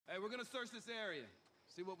we're gonna search this area.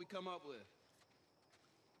 See what we come up with.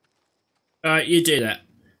 Alright, you do that.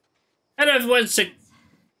 Hello everyone,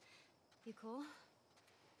 You cool?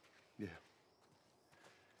 Yeah.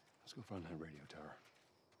 Let's go find that radio tower.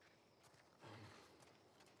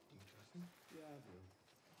 Do you trust him? Yeah, I do.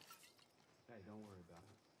 Hey, don't worry about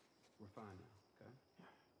it. We're fine now, okay?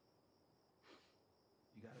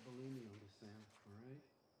 You gotta believe me on this, Sam, alright?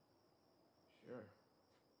 Sure.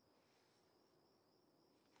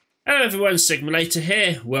 Hello everyone, Sigmulator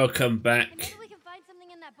here. Welcome back Maybe we can find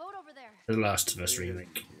something in that boat over there. to The Last of Us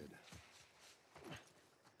remake.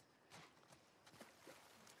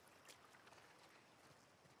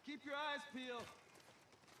 Keep your eyes peeled.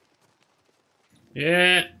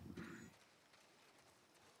 Yeah.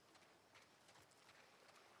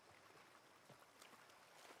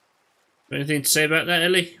 Anything to say about that,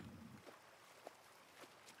 Ellie?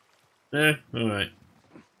 No? Alright.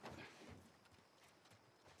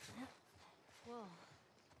 Whoa.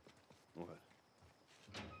 What?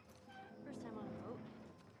 First time on a boat.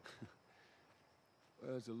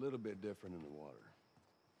 Well, it's a little bit different in the water.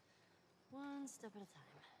 One step at a time.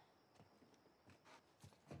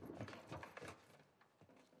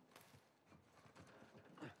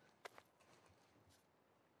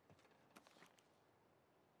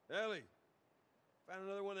 Ellie, found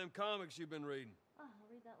another one of them comics you've been reading. Oh, I'll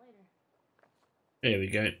read that later. There we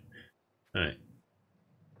go. Alright.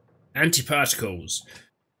 Antiparticles.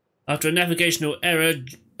 After a navigational error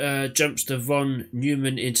jumps the von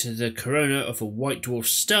Neumann into the corona of a white dwarf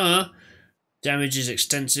star, damage is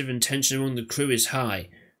extensive and tension among the crew is high.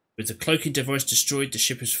 With the cloaking device destroyed, the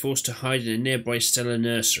ship is forced to hide in a nearby stellar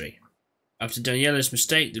nursery. After Daniela's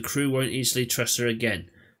mistake, the crew won't easily trust her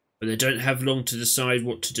again, but they don't have long to decide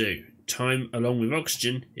what to do. Time, along with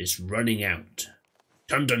oxygen, is running out.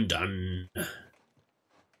 Dun dun dun.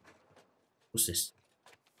 What's this?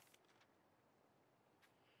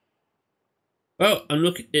 Well,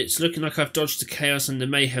 it's looking like I've dodged the chaos and the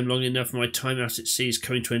mayhem long enough for my time out at sea is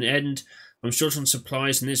coming to an end. I'm short on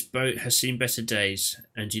supplies and this boat has seen better days.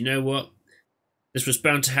 And you know what? This was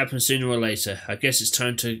bound to happen sooner or later. I guess it's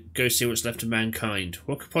time to go see what's left of mankind.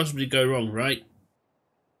 What could possibly go wrong, right?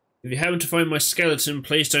 If you happen to find my skeleton,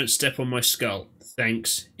 please don't step on my skull.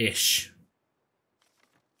 Thanks, Ish.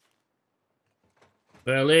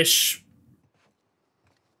 Well, Ish.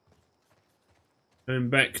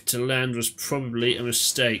 Going back to land was probably a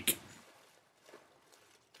mistake.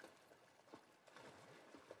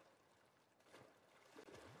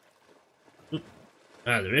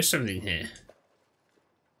 Ah, there is something here.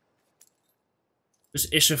 Is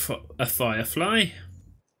Ish a firefly?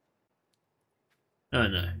 Oh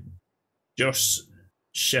no. Josh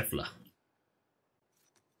Scheffler.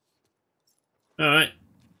 Alright.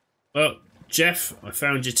 Well, Jeff, I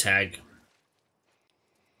found your tag.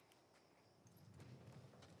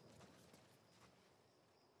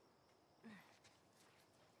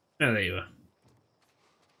 Oh, there you are.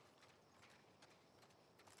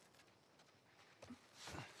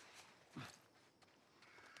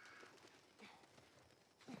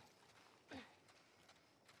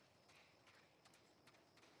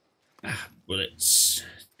 Ah, bullets.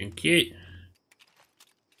 Thank you.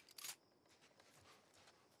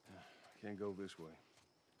 Can't go this way.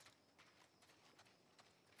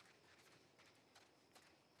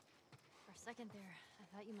 For a second there, I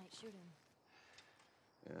thought you might shoot him.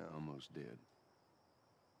 Yeah, almost did.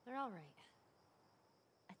 They're all right.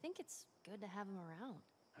 I think it's good to have them around.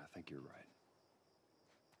 I think you're right.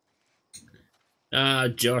 Ah,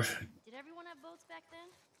 Josh. Did everyone have boats back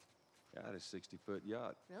then? I had a 60-foot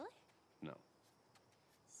yacht. Really? No.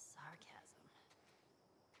 Sarcasm.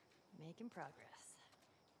 Making progress.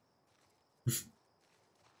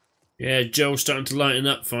 Yeah, Joel's starting to lighten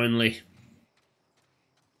up finally.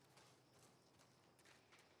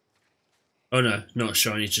 Oh no, not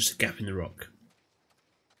shiny, it's just a gap in the rock.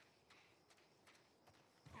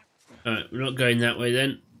 Alright, we're not going that way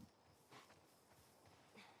then.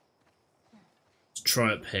 Let's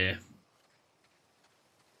try up here.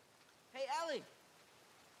 Hey, Allie!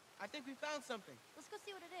 I think we found something. Let's go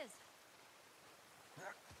see what it is.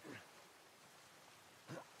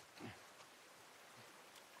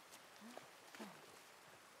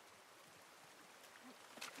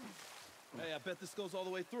 Hey, I bet this goes all the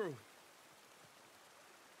way through.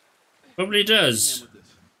 Probably does. With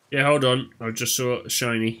this. Yeah, hold on. I just saw a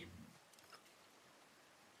shiny.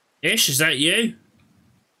 Ish, is that you?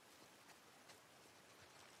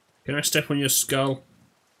 Can I step on your skull?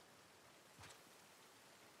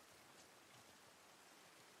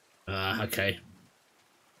 Ah, okay.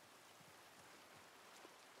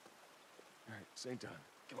 All right, same time.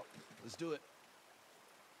 Let's do it.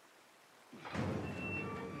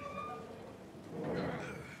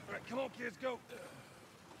 Come on, kids, go. All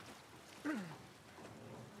right,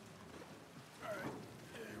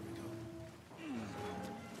 there we go.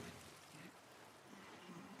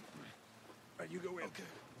 All right, you go in. Okay.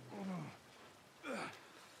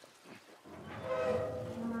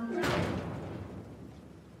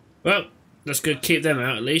 Well, that's good. Keep them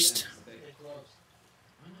out at least.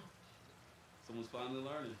 Someone's finally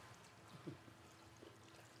learning.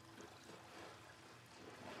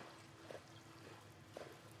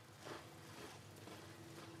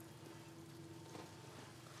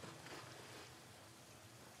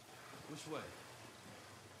 Which way?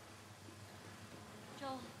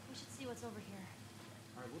 Joel, we should see what's over here.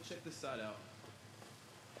 All right, we'll check this side out.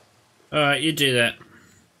 Alright, you do that.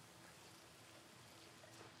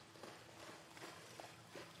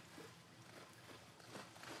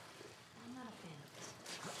 I'm not a fan of this.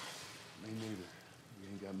 Me neither. We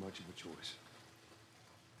ain't got much of a choice.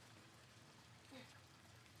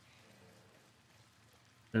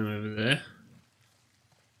 Them over there.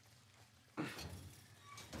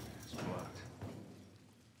 It's blocked.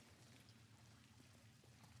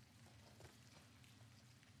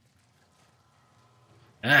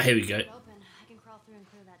 Ah, here we go. It's open. I can crawl through and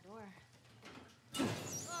clear that door.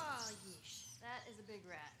 Oh, yeesh. That is a big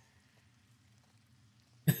rat.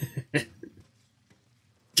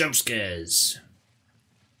 Jump scares.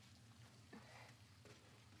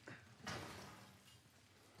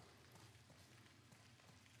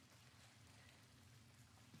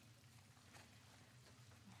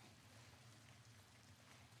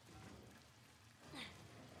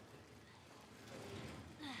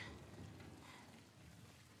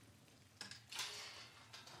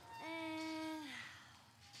 And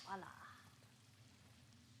voila.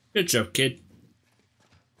 Good job, kid.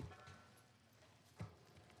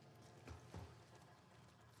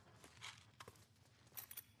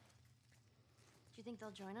 Do you think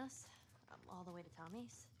they'll join us? All the way to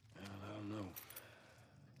Tommy's? Well, I don't know.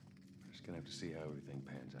 We're just gonna have to see how everything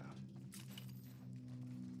pans out.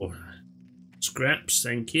 Alright. Scraps,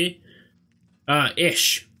 thank you. Ah,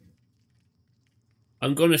 Ish.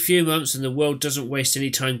 I'm gone a few months and the world doesn't waste any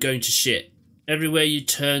time going to shit. Everywhere you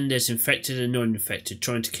turn, there's infected and non-infected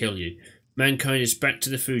trying to kill you. Mankind is back to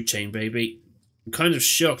the food chain, baby. I'm kind of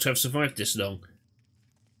shocked I've survived this long.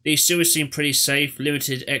 These sewers seem pretty safe,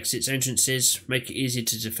 limited exits, entrances, make it easy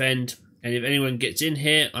to defend, and if anyone gets in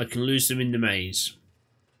here, I can lose them in the maze.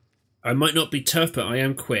 I might not be tough, but I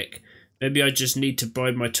am quick. Maybe I just need to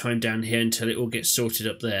bide my time down here until it all gets sorted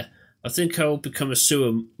up there. I think I'll become a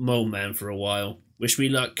sewer mole man for a while. Wish me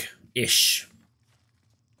luck, Ish.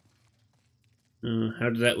 How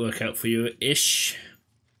did that work out for you, Ish?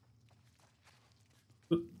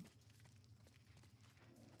 Oop.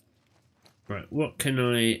 Right, what can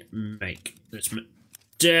I make? Let's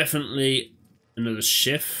definitely another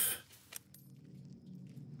shift.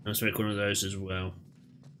 Let's make one of those as well.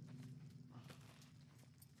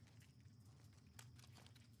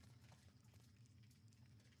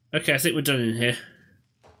 Okay, I think we're done in here.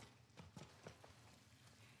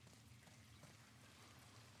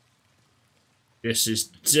 This is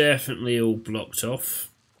definitely all blocked off.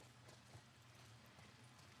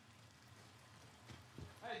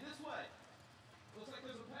 Hey, this way. Looks like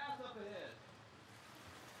there's a path up ahead.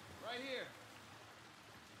 Right here.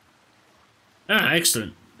 Ah,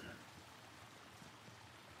 excellent.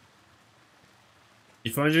 Did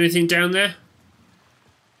you find anything down there?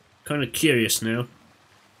 Kind of curious now.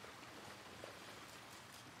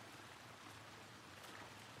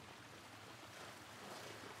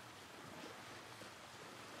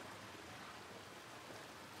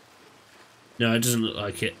 No, it doesn't look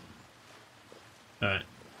like it. Alright.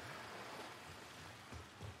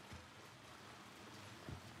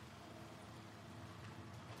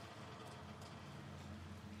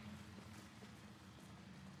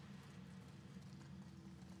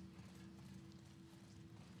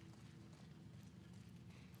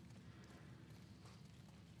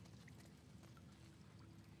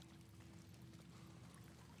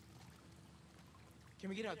 Can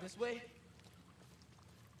we get out this way?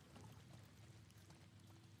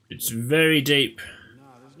 It's very deep.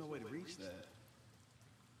 Nah, there's no way to reach that.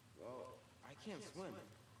 Well, I can't swim.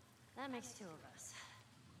 That makes two of us.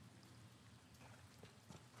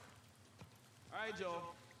 All right,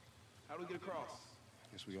 Joel. How do we get across?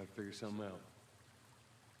 Guess we gotta figure something out.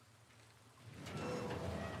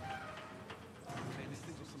 Hey, this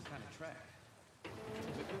thing was some kind of track.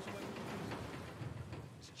 Is it this way?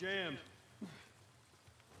 It's jammed.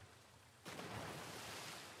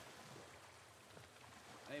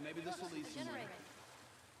 Hey, maybe this will lead somewhere. Generator.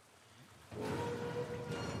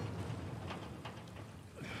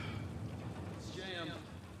 It's jammed.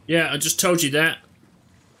 Yeah, I just told you that.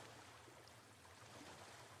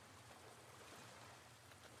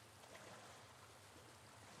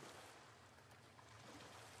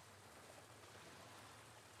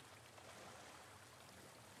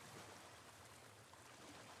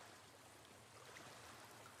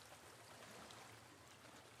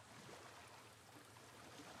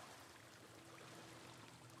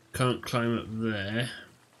 Can't climb up there.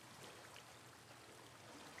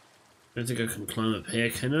 I don't think I can climb up here,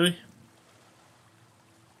 can I?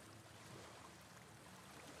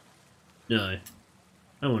 No.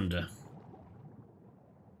 I wonder.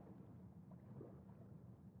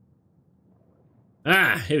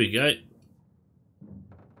 Ah, here we go.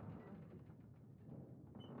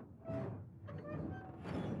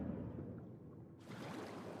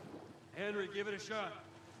 Henry, give it a shot.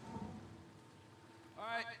 All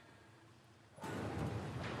right.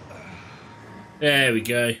 There we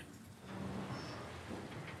go.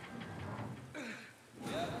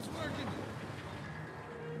 Yeah, that's working.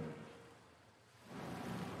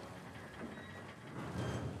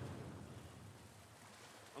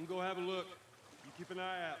 I'm gonna have a look. You keep an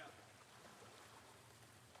eye out.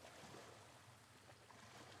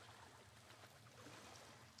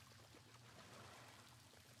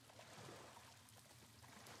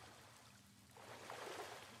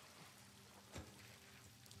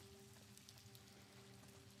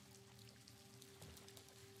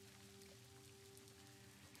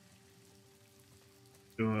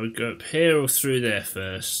 Do I go up here or through there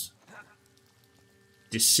first?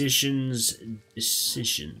 Decisions.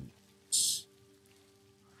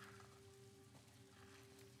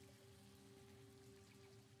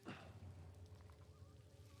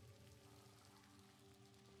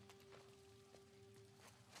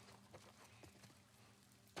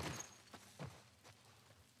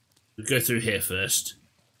 We'll go through here first.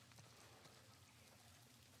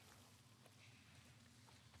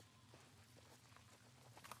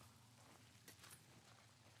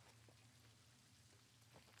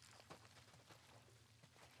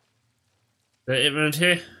 Is that it around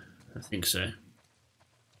here? I think so.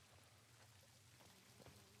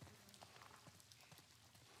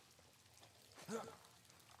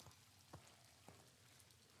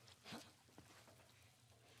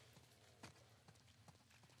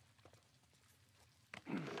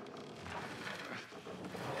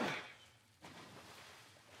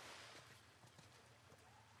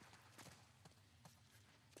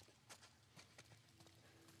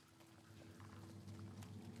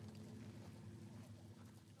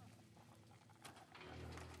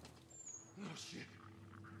 Oh, shit.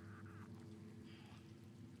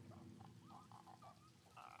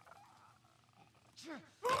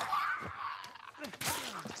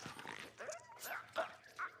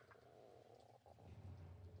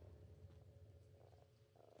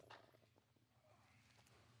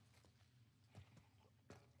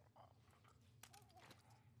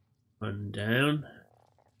 One down.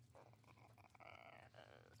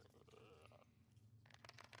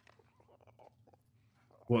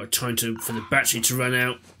 What a time for the battery to run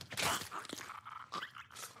out.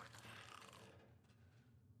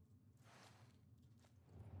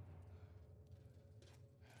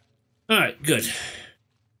 Alright, good.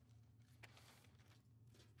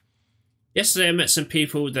 Yesterday I met some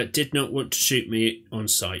people that did not want to shoot me on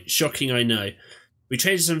sight. Shocking, I know. We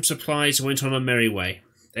traded some supplies and went on our merry way.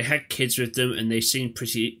 They had kids with them and they seemed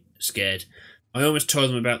pretty scared. I almost told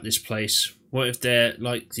them about this place. What if they're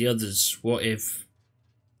like the others? What if...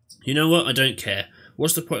 You know what? I don't care.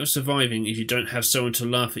 What's the point of surviving if you don't have someone to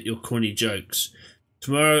laugh at your corny jokes?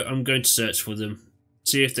 Tomorrow I'm going to search for them.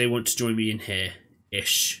 See if they want to join me in here.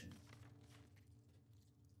 Ish.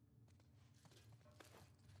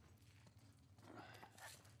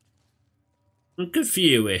 Well, good for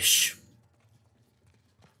you, Ish.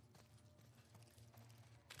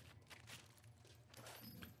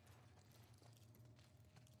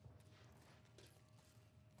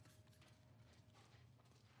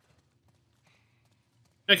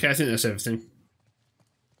 Okay, I think that's everything.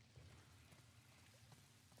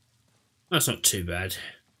 That's not too bad.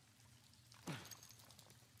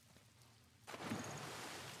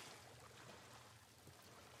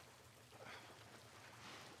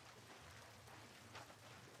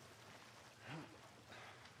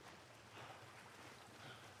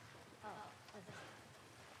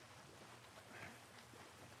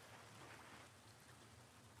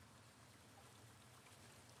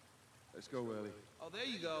 Let's go, Ellie. Oh, there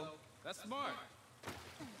you go. That's smart.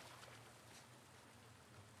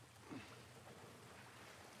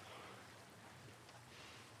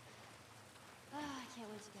 I can't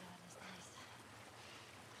wait to get out of this place.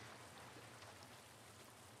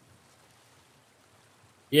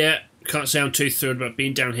 Yeah, can't say I'm too thrilled about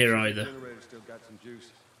being down here either. Generator still got some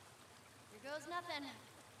juice. Here goes nothing.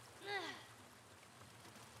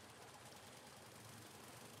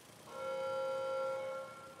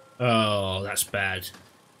 Oh, that's bad.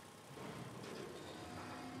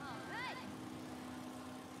 All right.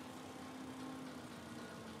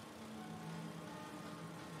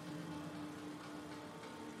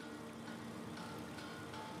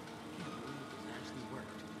 Actually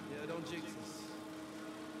worked. Yeah, don't jinx us.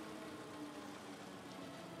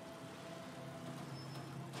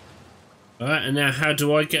 Alright, and now how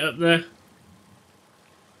do I get up there?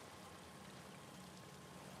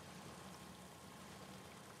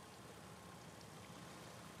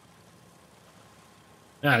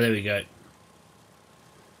 Ah, there we go.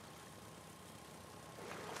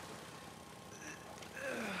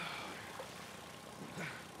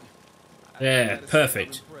 Yeah,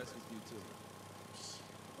 perfect. I'm impressed with you two.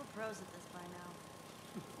 We're pros at this by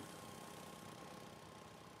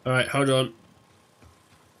now. Alright, hold on.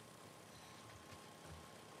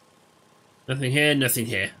 Nothing here, nothing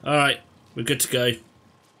here. Alright, we're good to go.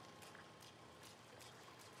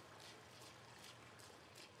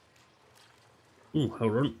 Ooh,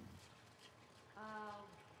 hold on.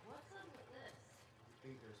 What's up with this?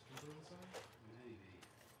 Think there's people inside? Maybe.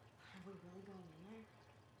 Are we really going in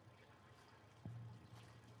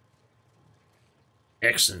there?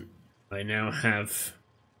 Excellent. I now have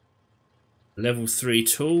level 3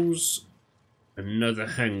 tools, another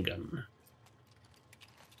handgun.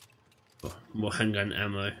 Oh, more handgun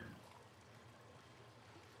ammo.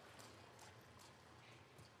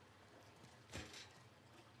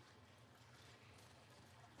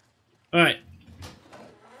 Alright.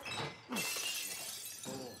 It's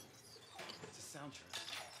a soundtrack.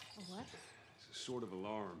 A what? It's a sort of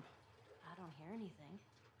alarm. I don't hear anything.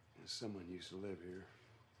 Someone used to live here.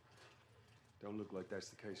 Don't look like that's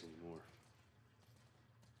the case anymore.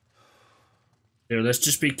 Here, let's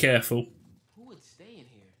just be careful. Who would stay in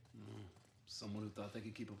here? Someone who thought they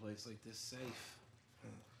could keep a place like this safe.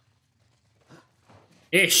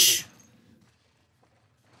 Ish.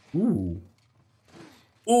 Ooh.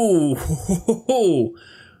 Ooh. Ho, ho, ho, ho.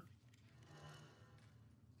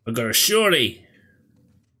 I got a shorty.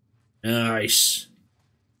 Nice.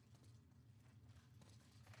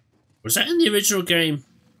 Was that in the original game?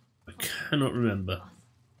 I cannot remember.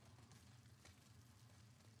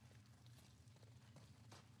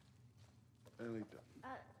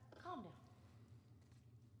 Calm down.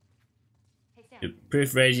 Hey, Sam.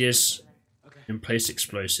 Improve radius. Okay. And place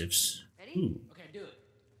explosives. Ready? Ooh. Okay, do it.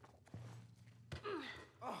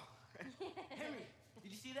 Oh, Henry,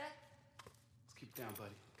 did you see that? Let's keep it down,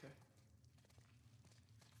 buddy, okay?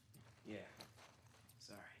 Yeah.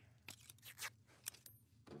 Sorry.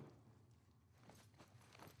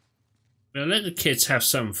 Now let the kids have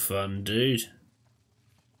some fun, dude.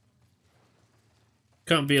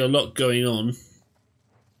 Can't be a lot going on.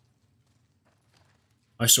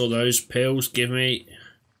 I saw those pills. Give me.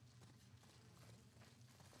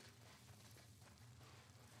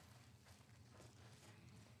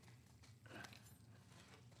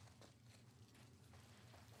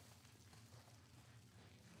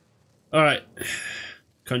 Alright.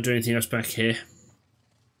 Can't do anything else back here.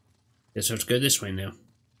 Guess I have to go this way now.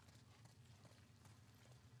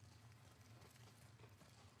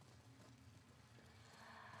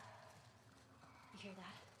 You hear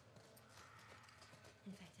that?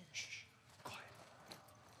 Infected. Shh. Quiet.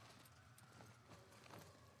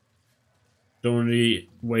 Don't want to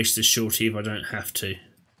waste the shorty if I don't have to.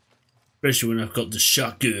 Especially when I've got the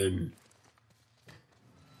shotgun.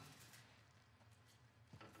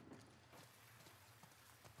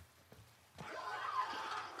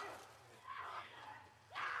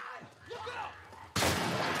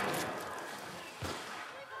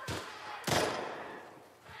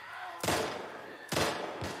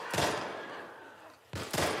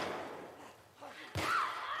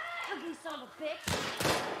 Ugly son of a bitch.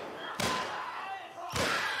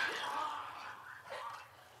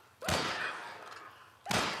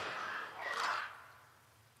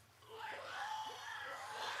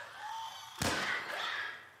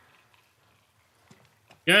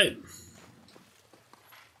 Go.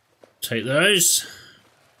 Take those.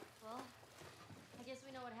 Well, I guess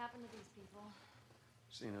we know what happened to these people.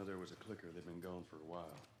 Seeing how there was a clicker, they've been gone for a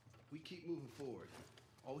while. We keep moving forward.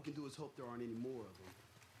 All we can do is hope there aren't any more of them.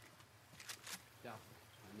 Doubtful,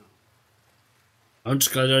 I know. I'm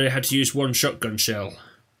just glad I only had to use one shotgun shell.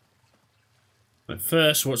 But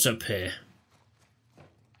first, what's up here?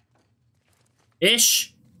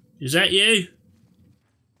 Ish? Is that you?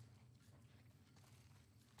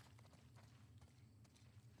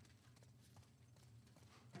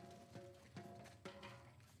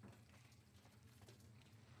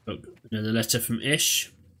 Look, another letter from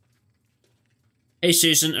Ish. Hey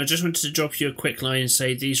Susan, I just wanted to drop you a quick line and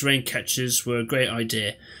say these rain catchers were a great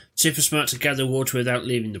idea. Super smart to gather water without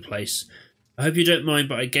leaving the place. I hope you don't mind,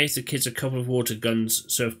 but I gave the kids a couple of water guns,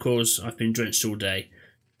 so of course I've been drenched all day.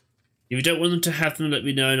 If you don't want them to have them, let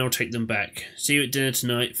me know and I'll take them back. See you at dinner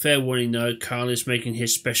tonight. Fair warning though, Carl is making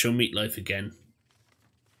his special meatloaf again.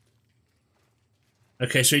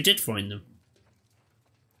 Okay, so he did find them.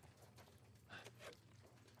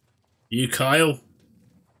 You, Kyle?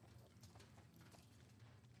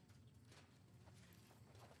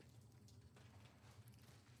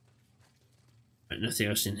 Right, nothing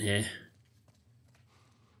else in here.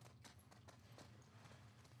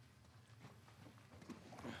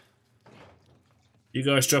 You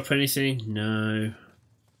guys drop anything? No.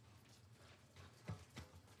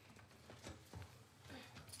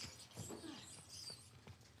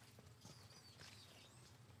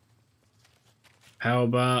 How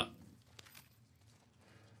about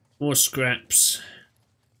more scraps?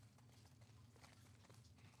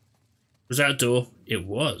 Was that a door? It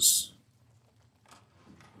was.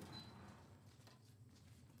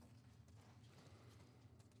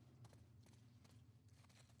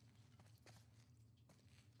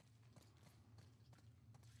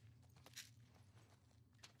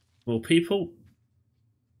 More people.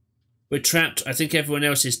 We're trapped. I think everyone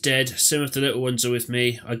else is dead. Some of the little ones are with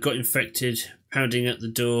me. I got infected, pounding at the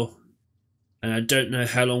door, and I don't know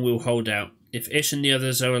how long we'll hold out. If Ish and the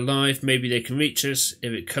others are alive, maybe they can reach us.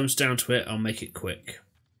 If it comes down to it, I'll make it quick.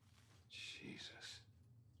 Jesus.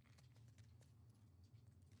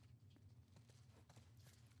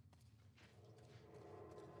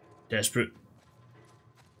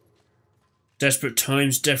 Desperate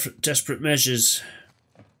times, desperate measures.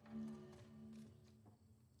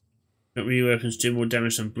 Not really weapons do more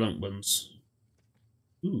damage than blunt ones.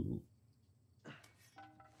 Ooh.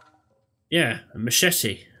 Yeah, a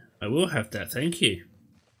machete. I will have that, thank you.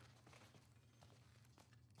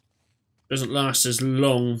 Doesn't last as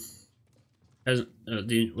long as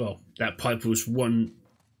well. That pipe was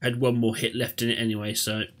had one more hit left in it anyway,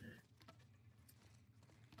 so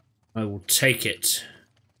I will take it.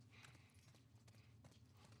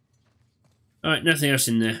 All right, nothing else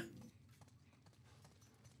in there.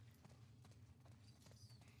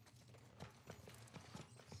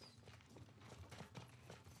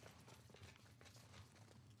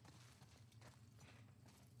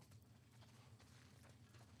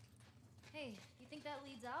 Hey, you think that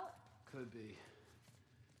leads out? Could be.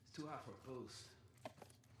 It's too hot for a boost.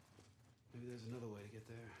 Maybe there's another way to get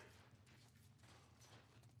there.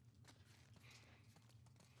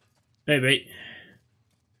 Maybe.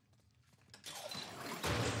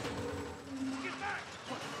 Get back!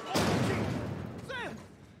 Oh, Sam!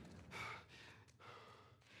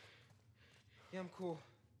 Yeah, I'm cool.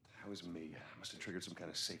 That was me. I must have triggered some kind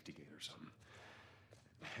of safety gate or something.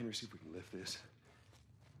 Henry, see if we can lift this.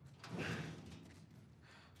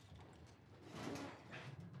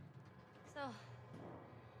 So,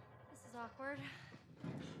 this is awkward.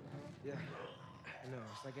 Yeah, I know.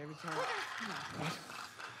 It's like every time.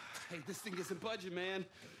 Hey, this thing isn't budging, man.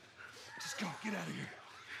 Just go. Get out of here.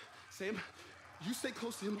 Sam, you stay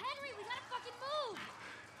close to him. Henry, we gotta fucking move!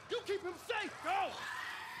 You keep him safe. Go!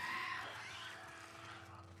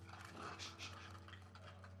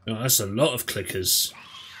 Oh, that's a lot of clickers.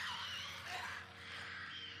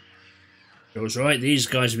 I was right, these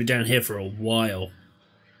guys will be down here for a while.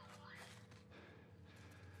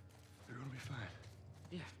 They're gonna be fine.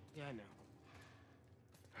 Yeah, I know.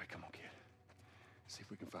 All right, come on, kid. See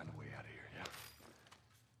if we can find a way out of here, yeah?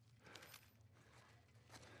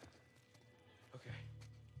 Okay.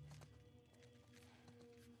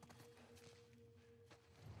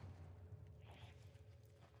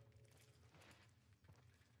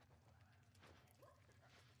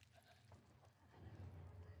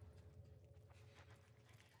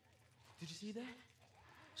 Did you see that?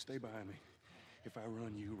 Stay behind me. If I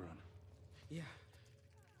run, you run. Yeah.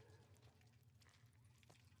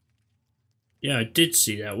 Yeah, I did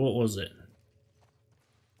see that. What was it?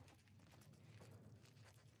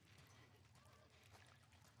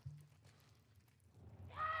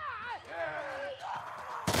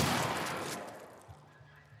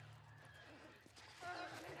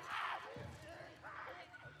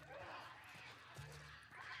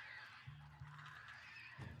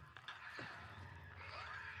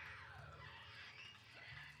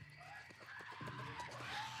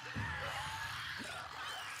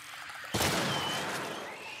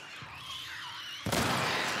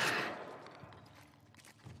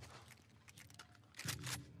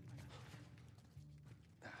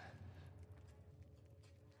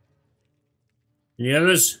 Any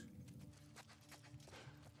others?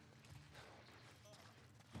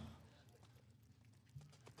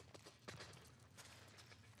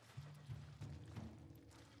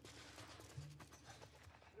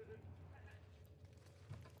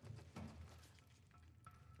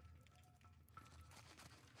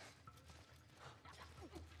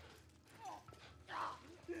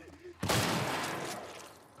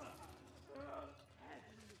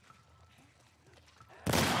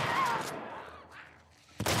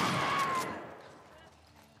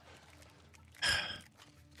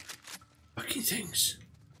 Fucking things.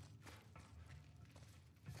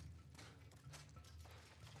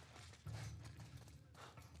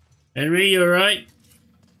 Henry, you alright?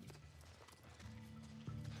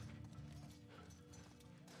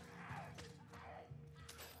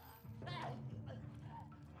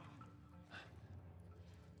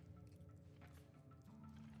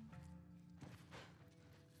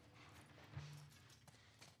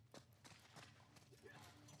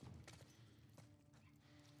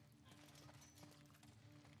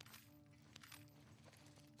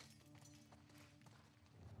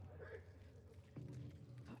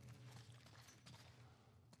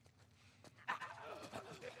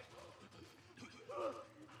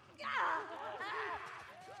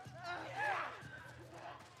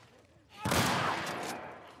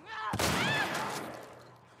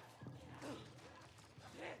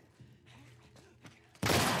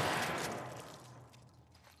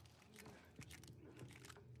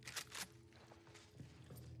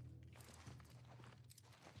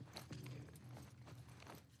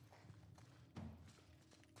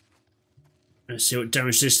 Let's see what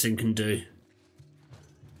damage this thing can do.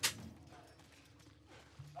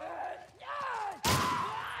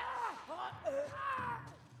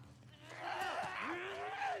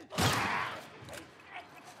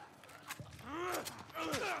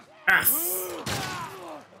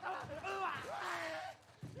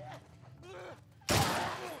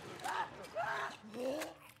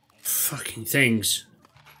 Fucking things.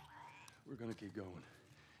 We're gonna keep going.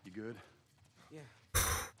 You good? Yeah.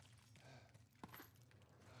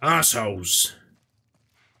 Assholes.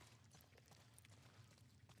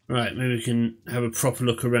 Right, maybe we can have a proper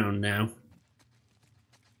look around now.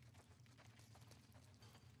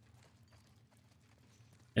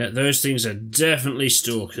 Yeah, those things are definitely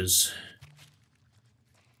stalkers.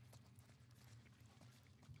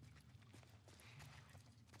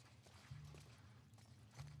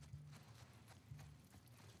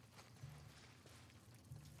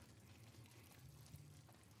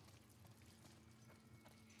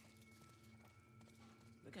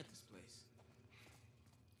 Look at this place.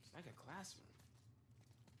 It's like a classroom.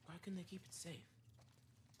 Why couldn't they keep it safe?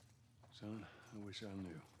 Son, I wish I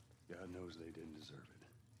knew. God knows they didn't deserve it.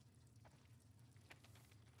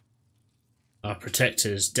 Our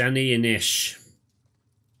protectors, Danny and Ish.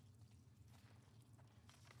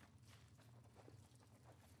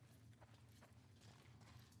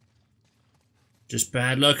 Just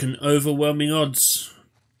bad luck and overwhelming odds.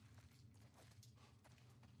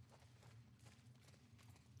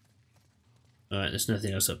 Alright, there's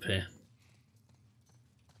nothing else up here.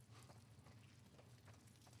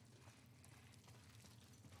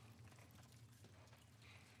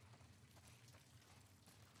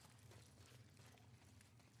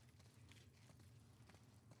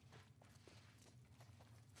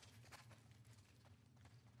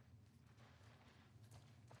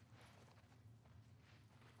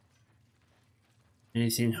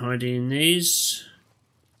 Anything hiding in these?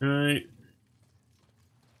 No.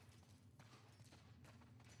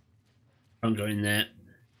 Can't go in there.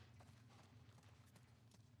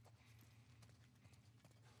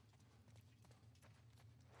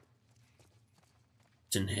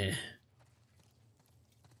 What's in here?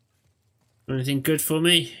 Anything good for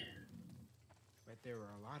me? Bet there were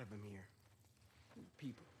a lot of them here.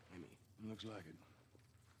 People, I mean. Looks like it.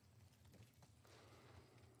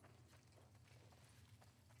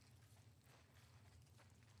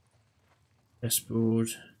 Chessboard.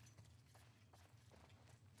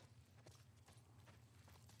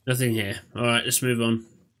 Nothing here. Alright, let's move on.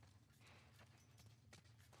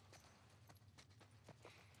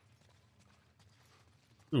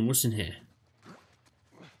 Oh, what's in here?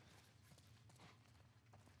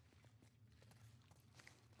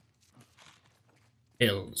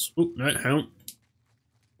 Hills. Oh, no, hang on.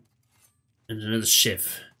 And another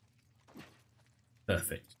shiv.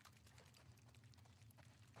 Perfect.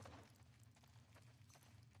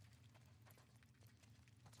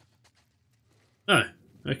 Oh,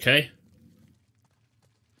 okay.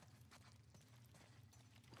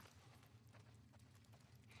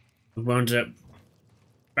 I wound up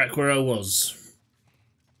back where I was.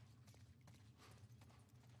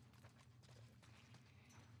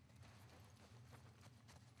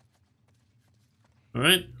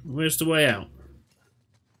 Alright, where's the way out?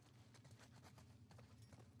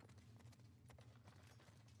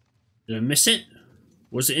 Did I miss it?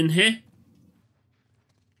 Was it in here?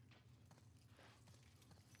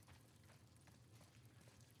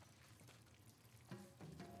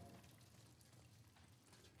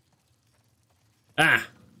 Ah!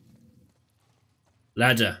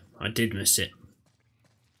 Ladder. I did miss it.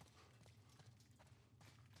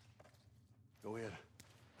 Go ahead.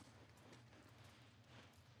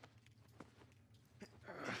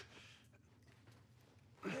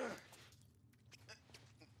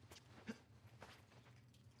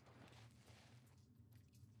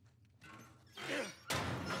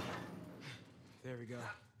 There we go.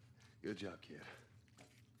 Good job, kid.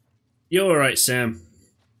 You're alright, Sam.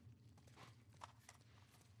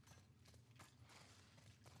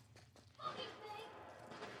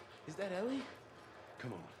 Is that Ellie?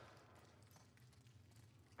 Come on.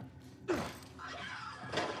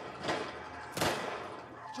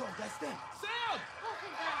 Joel, that's them. Sam!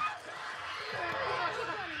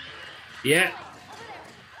 Yeah.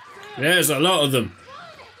 There's a lot of them.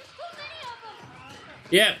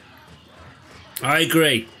 Yep. I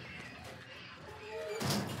agree.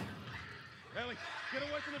 Ellie, get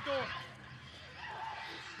away from the door.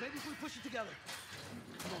 Maybe if we push it together.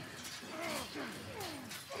 Come on.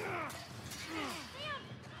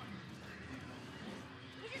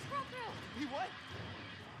 We just broke through. He what?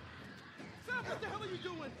 Sam, what the hell are you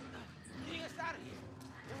doing? Getting us out of here.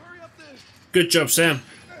 Well, hurry up there. Good job, Sam.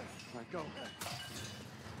 All right, go.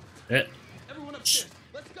 Yeah. Everyone upstairs.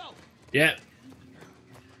 Let's go. Yeah.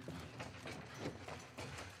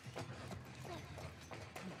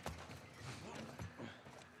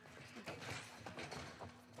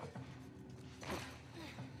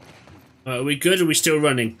 Are we good or are we still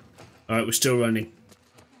running? Alright, we're still running.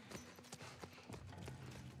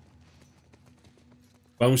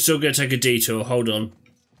 But I'm still going to take a detour. Hold on.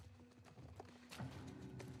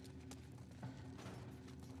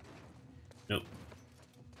 Nope.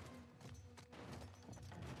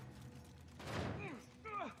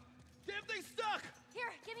 Damn thing's stuck.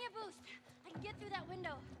 Here, give me a boost. I can get through that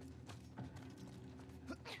window.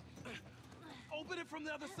 Open it from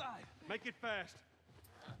the other side. Make it fast.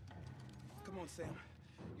 Come on, Sam.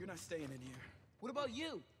 You're not staying in here. What about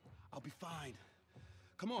you? I'll be fine.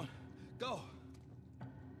 Come on, go.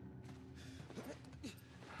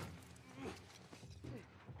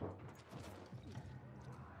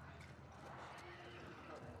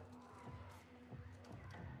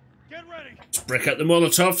 Get ready. Let's break out the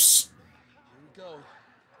Molotovs. Here we go.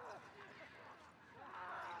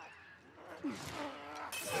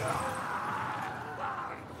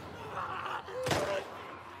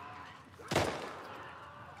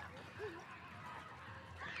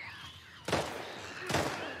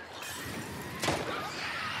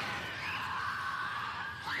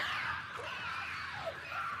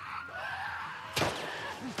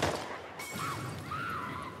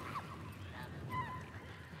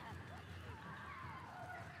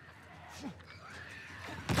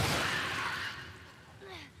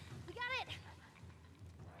 We got it.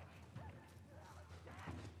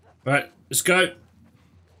 Right, let's go.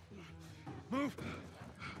 Move.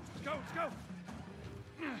 Let's go, let's go.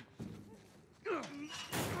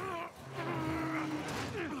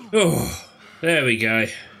 Oh, there we go.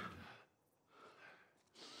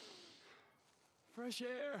 Fresh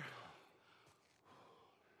air.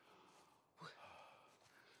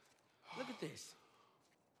 Look at this.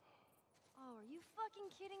 Oh, are you fucking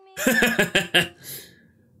kidding me?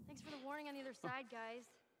 Thanks for the warning on the other side, guys.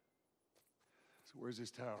 So where's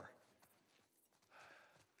this tower?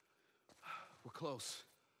 We're close.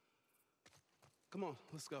 Come on,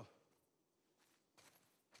 let's go.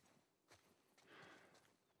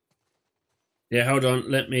 Yeah, hold on.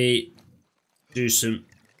 Let me do some...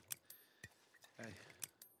 Hey,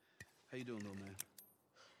 how you doing, little man?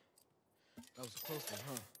 That was a close one,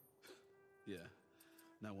 huh? Yeah,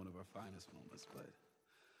 not one of our finest moments, but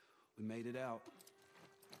we made it out.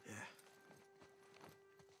 Yeah.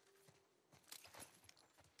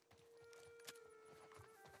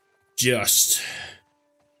 Just.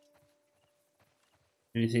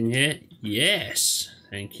 Anything here? Yes.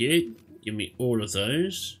 Thank you. Give me all of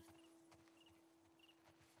those.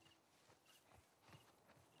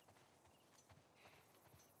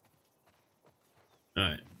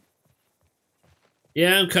 Alright.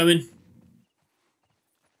 Yeah, I'm coming.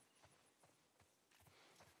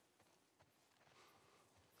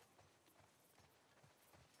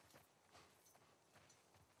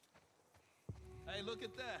 Hey, look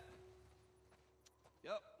at that.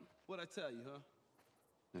 Yep, what'd I tell you, huh?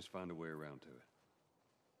 Let's find a way around to it.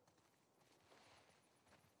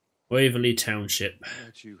 Waverley Township. How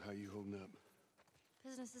about you? How you holding up?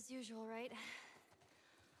 Business as usual, right?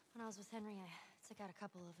 When I was with Henry, I took out a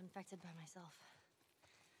couple of infected by myself.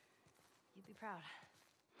 You'd be proud.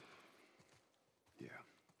 Yeah.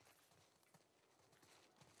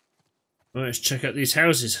 Right, let's check out these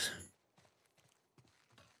houses.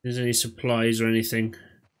 If there's any supplies or anything.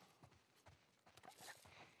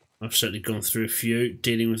 I've certainly gone through a few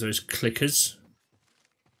dealing with those clickers.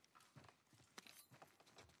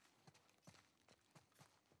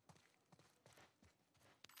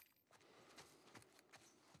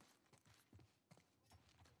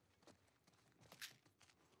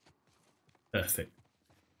 Perfect.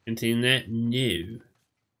 Anything in there? No. It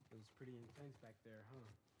was pretty intense back there, huh?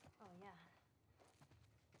 Oh, yeah.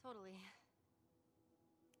 Totally.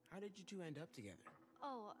 How did you two end up together?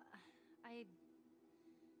 Oh,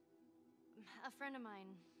 a friend of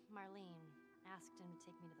mine, Marlene, asked him to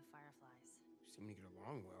take me to the Fireflies. You seem to get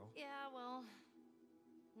along well. Yeah, well,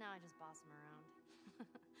 now I just boss him around.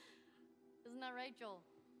 Isn't that right, Joel?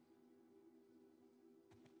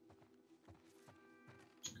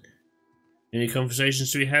 Any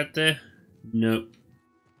conversations to be had there? Nope.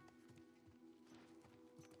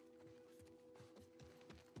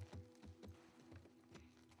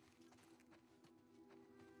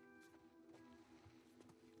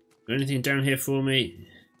 Anything down here for me?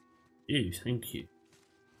 Ew, thank you.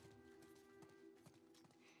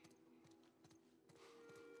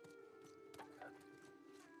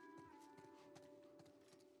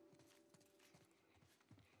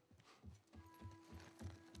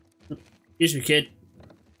 Excuse me, kid.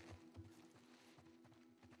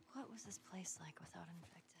 What was this place like without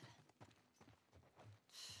infected?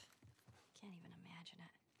 Can't even imagine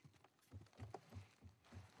it.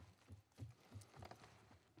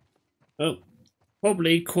 Oh,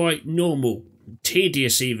 probably quite normal.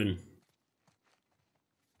 Tedious even.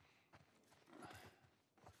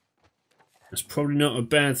 That's probably not a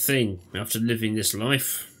bad thing after living this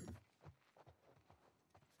life.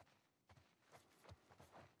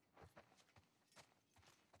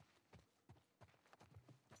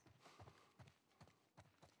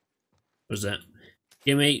 What's that?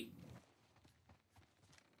 Gimme.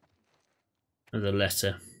 Another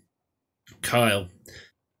letter. Kyle.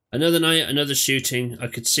 Another night, another shooting. I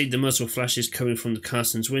could see the muzzle flashes coming from the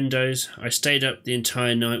Carson's windows. I stayed up the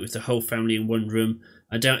entire night with the whole family in one room.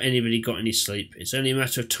 I doubt anybody got any sleep. It's only a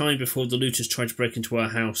matter of time before the looters try to break into our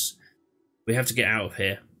house. We have to get out of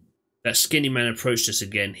here. That skinny man approached us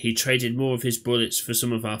again. He traded more of his bullets for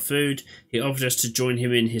some of our food. He offered us to join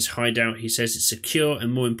him in his hideout. He says it's secure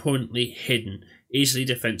and, more importantly, hidden. Easily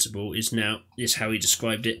defensible is how he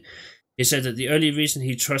described it. He said that the only reason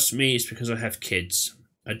he trusts me is because I have kids.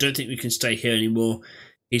 I don't think we can stay here anymore.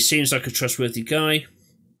 He seems like a trustworthy guy.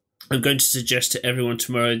 I'm going to suggest to everyone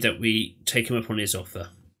tomorrow that we take him up on his offer.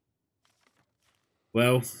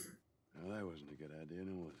 Well, That wasn't a good idea,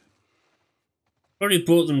 no, was it? probably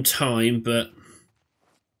bought them time, but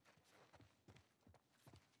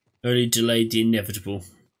only delayed the inevitable.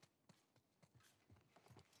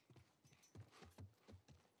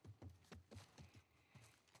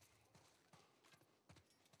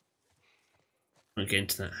 I'll get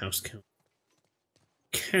into that house,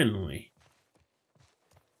 can we?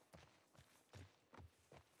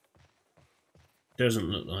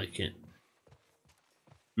 Doesn't look like it.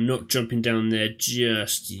 I'm not jumping down there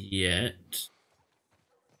just yet.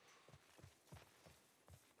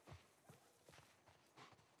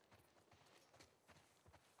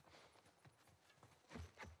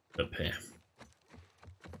 Up here.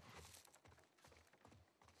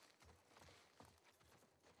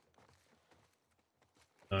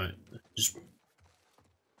 Alright, just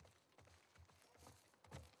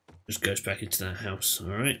goes back into that house,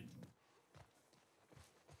 alright.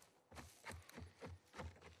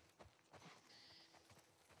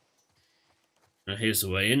 Now here's the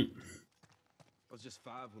way in. I was just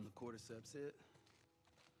 5 when the cordyceps hit.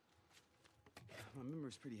 My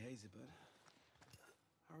memory's pretty hazy, but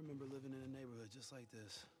I remember living in a neighborhood just like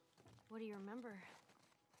this. What do you remember?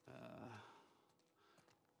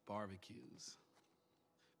 Barbecues.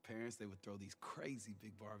 Parents, they would throw these crazy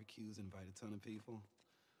big barbecues, invite a ton of people.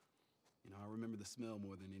 You know, I remember the smell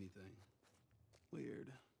more than anything.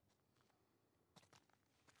 Weird.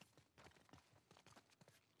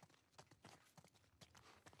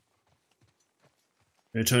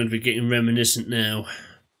 We're trying to be getting reminiscent now.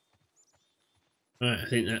 Right, I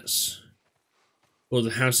think that's all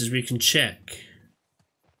the houses we can check.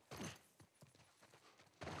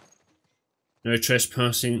 No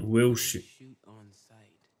trespassing, will shoot. Shoot on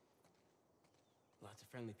sight. Lots of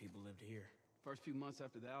friendly people lived here. First few months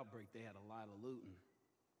after the outbreak, they had a lot of looting.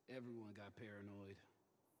 Everyone got paranoid.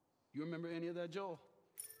 You remember any of that, Joel?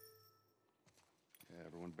 Yeah,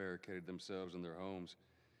 everyone barricaded themselves in their homes.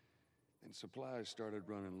 And supplies started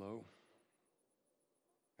running low.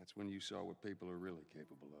 That's when you saw what people are really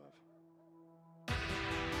capable of.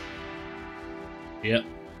 Yep.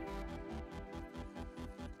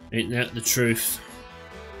 Ain't that the truth?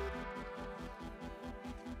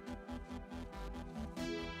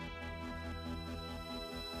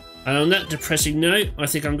 And on that depressing note, I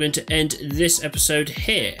think I'm going to end this episode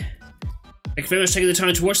here. Thank you very much for taking the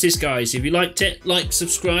time to watch this, guys. If you liked it, like,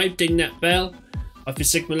 subscribe, ding that bell. I've been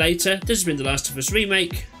Sigma Later. This has been The Last of Us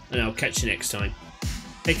Remake, and I'll catch you next time.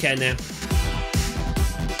 Take care now.